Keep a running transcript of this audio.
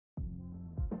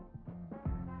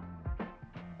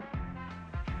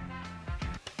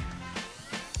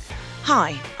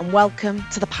Hi, and welcome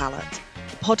to The Palette,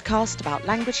 the podcast about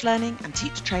language learning and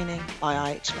teacher training by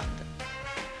IH London.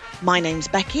 My name's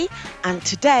Becky, and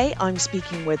today I'm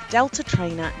speaking with Delta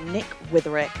trainer Nick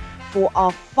Witherick for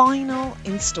our final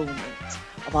instalment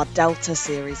of our Delta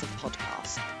series of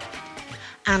podcasts.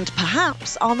 And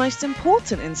perhaps our most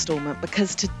important instalment,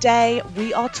 because today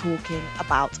we are talking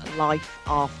about life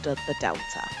after the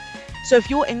Delta. So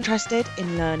if you're interested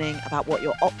in learning about what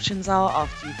your options are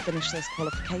after you finish this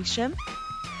qualification,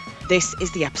 this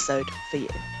is the episode for you.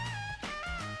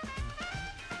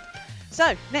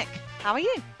 So, Nick, how are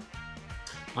you?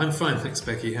 I'm fine, thanks,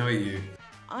 Becky. How are you?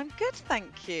 I'm good,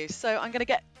 thank you. So I'm going to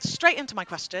get straight into my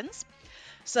questions.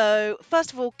 So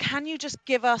first of all, can you just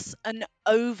give us an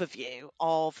overview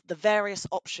of the various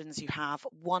options you have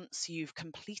once you've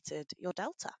completed your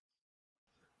Delta?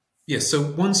 Yes, so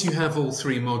once you have all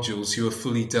three modules, you are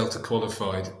fully Delta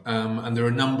qualified, and there are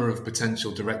a number of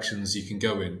potential directions you can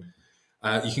go in.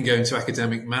 You can go into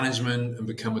academic management and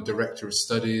become a director of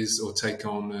studies or take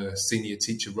on a senior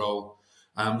teacher role.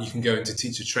 You can go into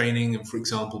teacher training and, for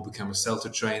example, become a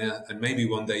CELTA trainer and maybe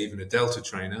one day even a Delta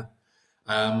trainer.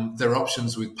 There are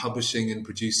options with publishing and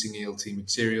producing ELT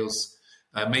materials.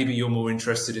 Maybe you're more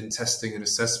interested in testing and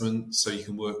assessment, so you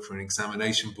can work for an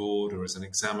examination board or as an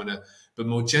examiner. But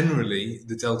more generally,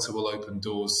 the Delta will open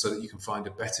doors so that you can find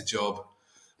a better job,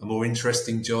 a more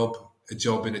interesting job, a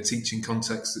job in a teaching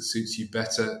context that suits you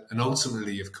better. And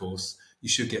ultimately, of course, you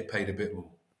should get paid a bit more.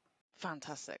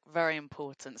 Fantastic, very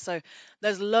important. So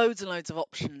there's loads and loads of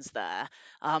options there.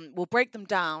 We'll break them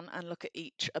down and look at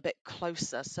each a bit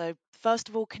closer. So first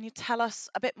of all, can you tell us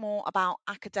a bit more about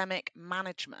academic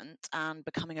management and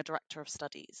becoming a director of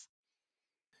studies?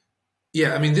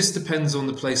 Yeah, I mean, this depends on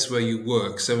the place where you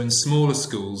work. So in smaller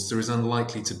schools, there is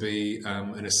unlikely to be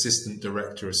an assistant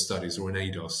director of studies or an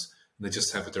ADOS. They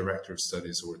just have a director of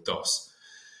studies or a DOS.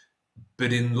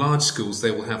 But in large schools,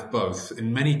 they will have both.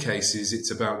 In many cases, it's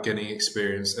about getting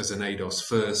experience as an ADOS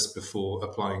first before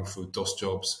applying for DOS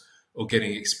jobs or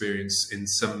getting experience in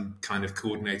some kind of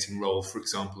coordinating role, for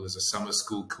example, as a summer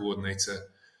school coordinator,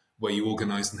 where you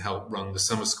organise and help run the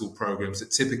summer school programs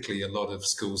that typically a lot of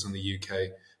schools in the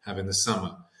UK have in the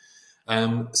summer.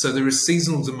 So there is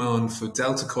seasonal demand for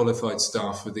Delta qualified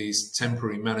staff for these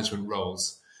temporary management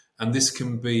roles. And this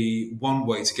can be one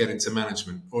way to get into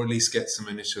management, or at least get some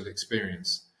initial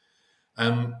experience.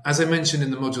 As I mentioned in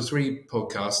the Module 3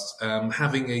 podcast,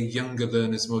 having a younger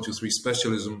learners Module 3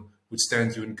 specialism would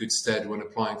stand you in good stead when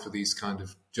applying for these kind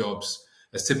of jobs,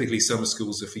 as typically summer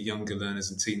schools are for younger learners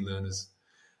and teen learners.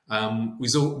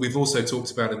 We've also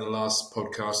talked about in the last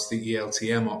podcast the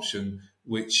ELTM option,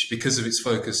 which, because of its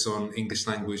focus on English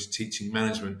language teaching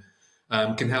management,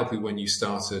 can help you when you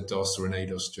start a DOS or an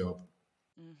ADOS job.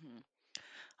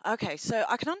 Okay, so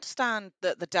I can understand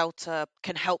that the Delta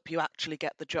can help you actually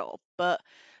get the job, but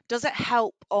does it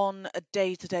help on a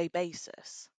day-to-day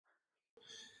basis?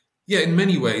 Yeah, in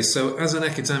many ways. So as an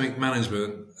academic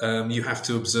management, you have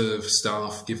to observe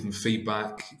staff, give them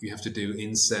feedback. You have to do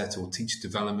inset or teacher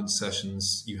development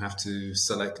sessions. You have to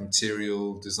select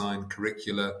material, design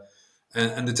curricula,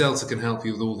 and the Delta can help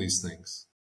you with all these things.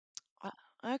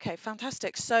 Okay,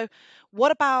 fantastic. So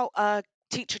what about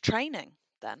teacher training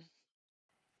then?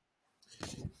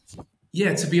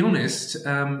 Yeah, to be honest,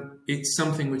 it's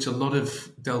something which a lot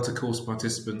of Delta course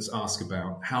participants ask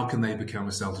about. How can they become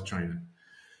a CELTA trainer?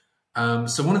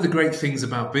 So one of the great things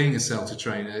about being a CELTA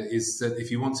trainer is that if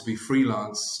you want to be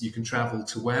freelance, you can travel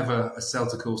to wherever a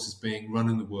CELTA course is being run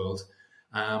in the world.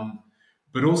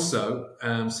 But also,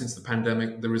 since the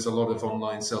pandemic, there is a lot of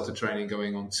online CELTA training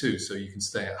going on too, so you can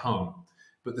stay at home.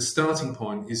 But the starting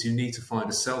point is you need to find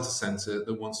a CELTA centre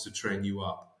that wants to train you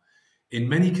up. In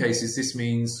many cases, this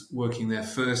means working there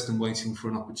first and waiting for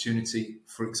an opportunity.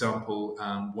 For example,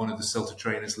 one of the CELTA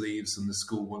trainers leaves and the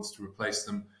school wants to replace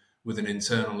them with an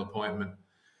internal appointment.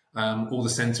 Or the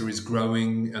centre is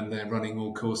growing and they're running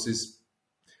more courses.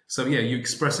 So yeah, you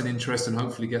express an interest and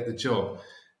hopefully get the job.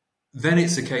 Then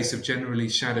it's a case of generally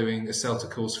shadowing a CELTA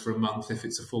course for a month if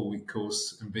it's a 4-week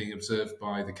course and being observed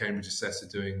by the Cambridge assessor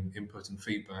doing input and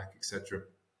feedback, etc.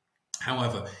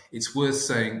 However, it's worth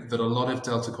saying that a lot of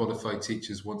Delta qualified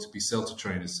teachers want to be CELTA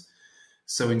trainers.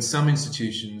 So in some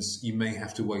institutions, you may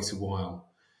have to wait a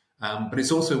while. But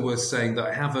it's also worth saying that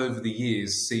I have over the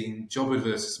years seen job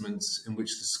advertisements in which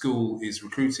the school is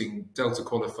recruiting Delta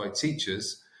qualified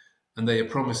teachers and they are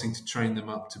promising to train them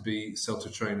up to be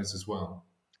CELTA trainers as well.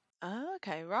 Oh,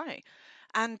 okay, right.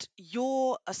 And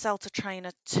you're a CELTA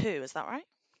trainer too, is that right?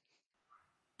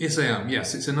 Yes, I am.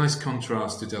 Yes, it's a nice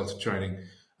contrast to Delta training.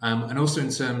 And also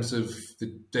in terms of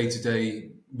the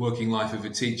day-to-day working life of a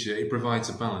teacher, it provides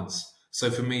a balance. So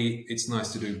for me, it's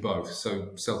nice to do both.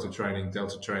 So Delta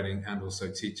training, and also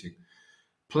teaching.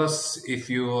 Plus, if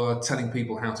you're telling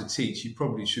people how to teach, you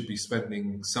probably should be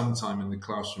spending some time in the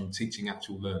classroom teaching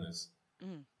actual learners.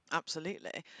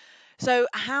 Absolutely. So,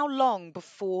 how long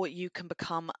before you can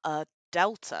become a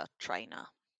Delta trainer?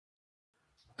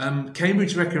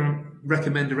 Cambridge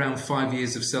recommend around 5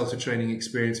 years of Delta training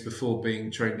experience before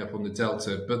being trained up on the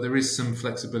Delta, but there is some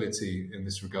flexibility in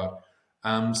this regard.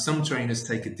 Some trainers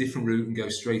take a different route and go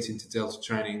straight into Delta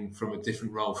training from a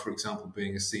different role, for example,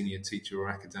 being a senior teacher or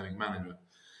academic manager.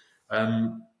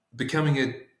 Becoming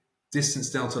a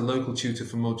distance Delta local tutor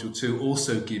for Module 2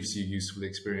 also gives you useful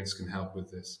experience, can help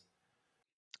with this.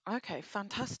 Okay,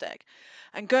 fantastic.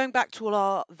 And going back to all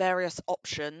our various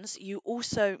options, you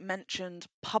also mentioned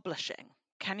publishing.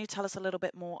 Can you tell us a little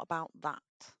bit more about that?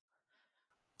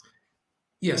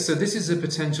 Yeah, so this is a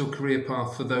potential career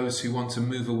path for those who want to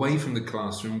move away from the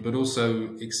classroom, but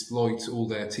also exploit all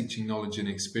their teaching knowledge and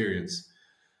experience.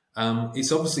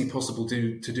 It's obviously possible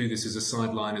to do this as a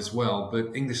sideline as well,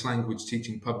 but English language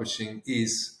teaching publishing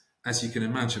is, as you can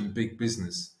imagine, big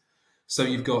business. So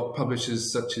you've got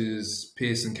publishers such as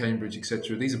Pearson, Cambridge,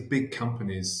 etc. These are big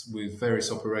companies with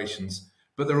various operations,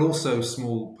 but there are also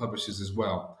small publishers as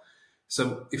well.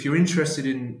 So if you're interested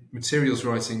in materials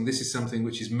writing, this is something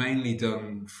which is mainly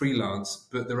done freelance,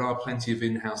 but there are plenty of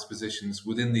in-house positions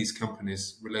within these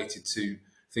companies related to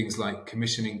things like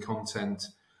commissioning content,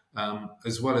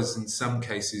 as well as in some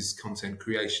cases content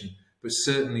creation, but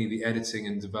certainly the editing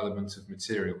and development of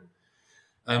material.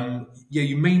 Yeah,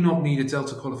 you may not need a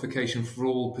Delta qualification for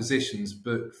all positions,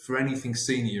 but for anything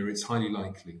senior, it's highly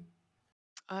likely.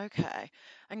 Okay.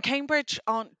 And Cambridge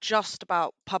aren't just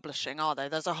about publishing, are they?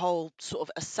 There's a whole sort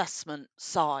of assessment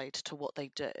side to what they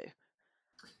do.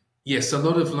 Yes, a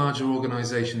lot of larger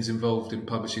organisations involved in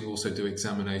publishing also do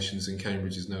examinations, and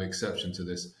Cambridge is no exception to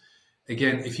this.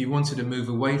 Again, if you wanted to move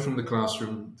away from the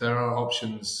classroom, there are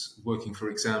options working for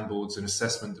exam boards and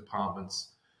assessment departments.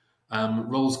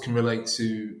 Roles can relate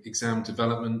to exam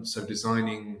development, so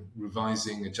designing,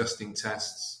 revising, adjusting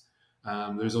tests.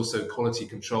 There's also quality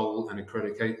control and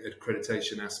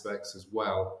accreditation aspects as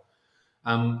well.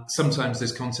 Sometimes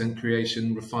there's content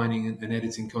creation, refining and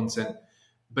editing content,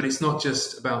 but it's not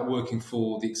just about working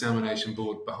for the examination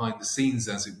board behind the scenes,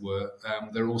 as it were.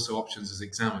 There are also options as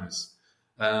examiners.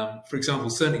 For example,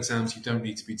 certain exams you don't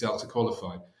need to be Delta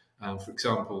qualified. For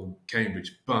example,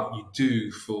 Cambridge, but you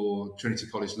do for Trinity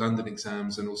College London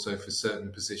exams and also for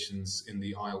certain positions in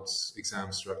the IELTS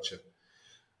exam structure.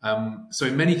 So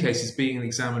in many cases, being an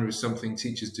examiner is something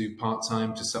teachers do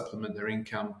part-time to supplement their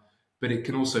income, but it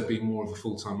can also be more of a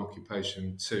full-time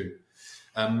occupation too.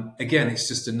 Again, it's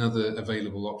just another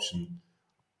available option.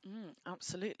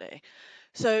 Absolutely.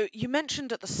 So you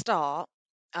mentioned at the start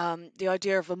the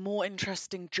idea of a more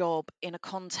interesting job in a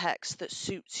context that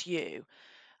suits you.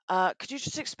 Could you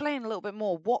just explain a little bit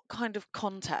more? What kind of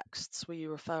contexts were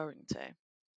you referring to?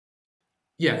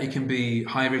 Yeah, it can be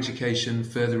higher education,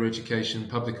 further education,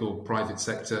 public or private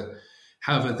sector.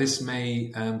 However, this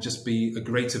may just be a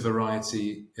greater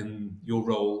variety in your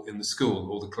role in the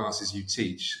school or the classes you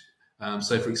teach.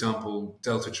 So, for example,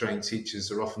 Delta trained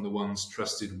teachers are often the ones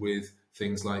trusted with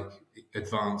things like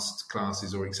advanced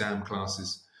classes or exam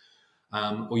classes.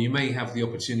 Or you may have the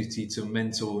opportunity to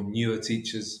mentor newer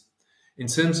teachers. In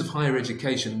terms of higher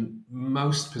education,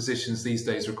 most positions these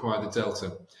days require the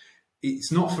Delta.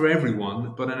 It's not for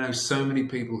everyone, but I know so many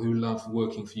people who love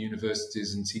working for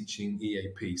universities and teaching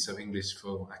EAP, so English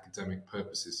for academic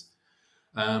purposes.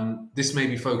 This may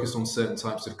be focused on certain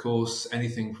types of course,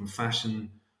 anything from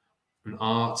fashion and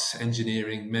art,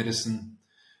 engineering, medicine.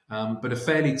 But a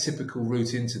fairly typical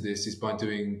route into this is by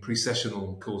doing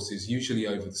pre-sessional courses, usually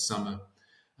over the summer.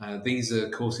 These are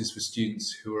courses for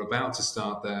students who are about to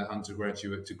start their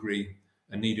undergraduate degree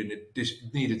and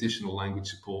need additional language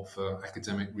support for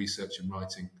academic research and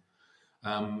writing.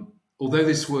 Although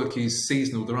this work is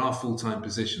seasonal, there are full-time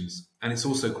positions, and it's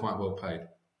also quite well paid.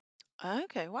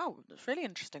 Okay, wow, that's really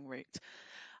interesting route.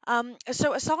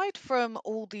 So aside from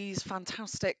all these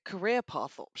fantastic career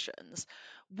path options,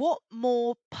 what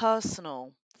more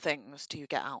personal things do you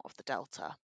get out of the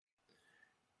Delta?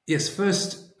 Yes,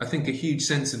 first, I think a huge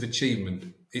sense of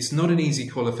achievement. It's not an easy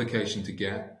qualification to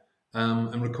get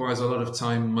and requires a lot of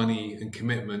time, money, and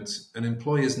commitment, and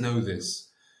employers know this.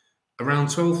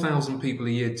 Around 12,000 people a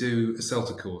year do a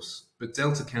CELTA course, but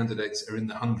Delta candidates are in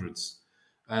the hundreds.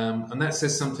 And that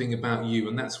says something about you,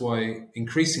 and that's why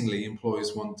increasingly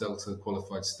employers want Delta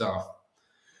qualified staff.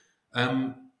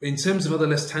 In terms of other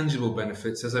less tangible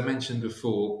benefits, as I mentioned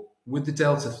before, with the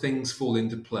Delta, things fall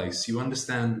into place. You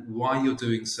understand why you're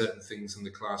doing certain things in the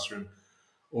classroom,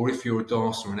 or if you're a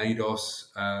DOS or an ADOS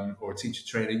or a teacher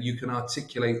trainer, you can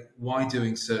articulate why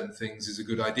doing certain things is a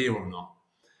good idea or not.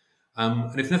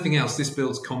 And if nothing else, this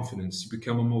builds confidence. You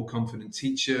become a more confident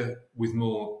teacher with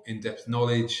more in-depth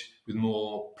knowledge, with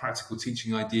more practical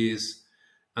teaching ideas,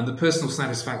 and the personal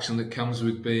satisfaction that comes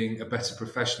with being a better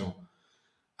professional.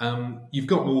 You've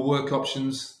got more work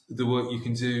options. The work you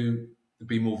can do will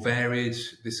be more varied.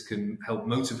 This can help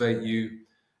motivate you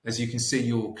as you can see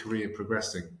your career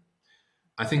progressing.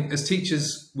 I think as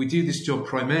teachers, we do this job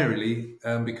primarily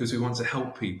because we want to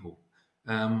help people.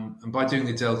 And by doing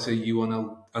the Delta, you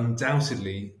will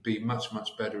undoubtedly be much,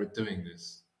 much better at doing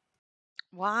this.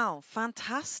 Wow,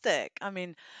 fantastic. I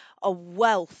mean, a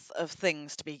wealth of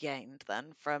things to be gained then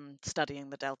from studying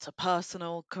the Delta,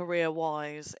 personal, career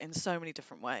wise, in so many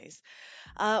different ways.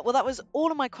 Well, that was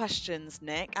all of my questions,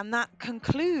 Nick, and that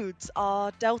concludes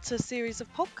our Delta series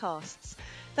of podcasts.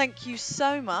 Thank you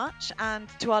so much. And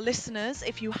to our listeners,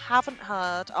 if you haven't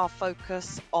heard our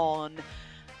focus on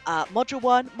Module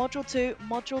 1, Module 2,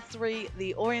 Module 3,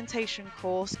 the orientation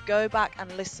course, go back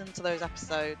and listen to those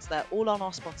episodes. They're all on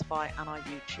our Spotify and our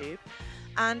YouTube.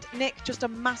 And Nick, just a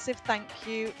massive thank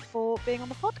you for being on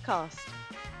the podcast.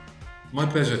 My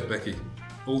pleasure, Becky.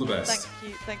 All the best.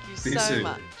 Thank you See you so soon.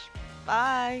 much.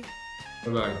 Bye.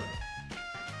 Bye-bye.